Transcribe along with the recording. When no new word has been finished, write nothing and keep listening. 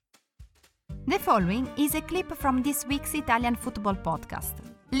The following is a clip from this week's Italian football podcast.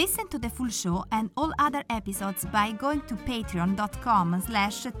 Listen to the full show and all other episodes by going to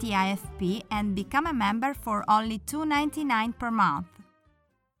patreon.com/TIFP and become a member for only $2.99 per month.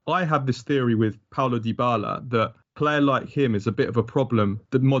 I have this theory with Paulo Dybala that a player like him is a bit of a problem,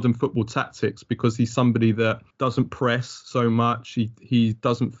 the modern football tactics, because he's somebody that doesn't press so much. He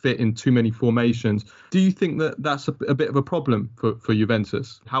doesn't fit in too many formations. Do you think that that's a bit of a problem for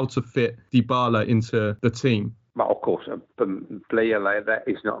Juventus? How to fit Dybala into the team? But of course, a player like that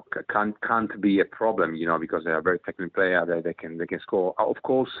can't be a problem, because they are a very technical player. They can score. Of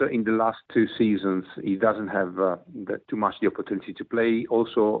course, in the last 2 seasons, he doesn't have too much the opportunity to play.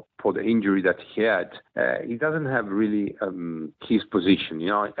 Also, for the injury that he had, he doesn't have really his position.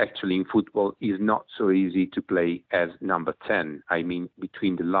 Actually, in football, it's not so easy to play as number 10. I mean,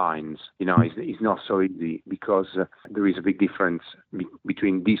 between the lines, it's not so easy because there is a big difference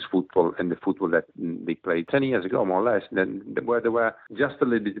between this football and the football that they played 10 years ago, more or less, where there were just a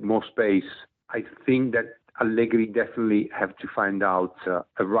little bit more space. I think that Allegri definitely have to find out a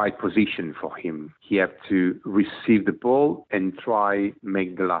right position for him. He have to receive the ball and try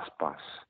make the last pass.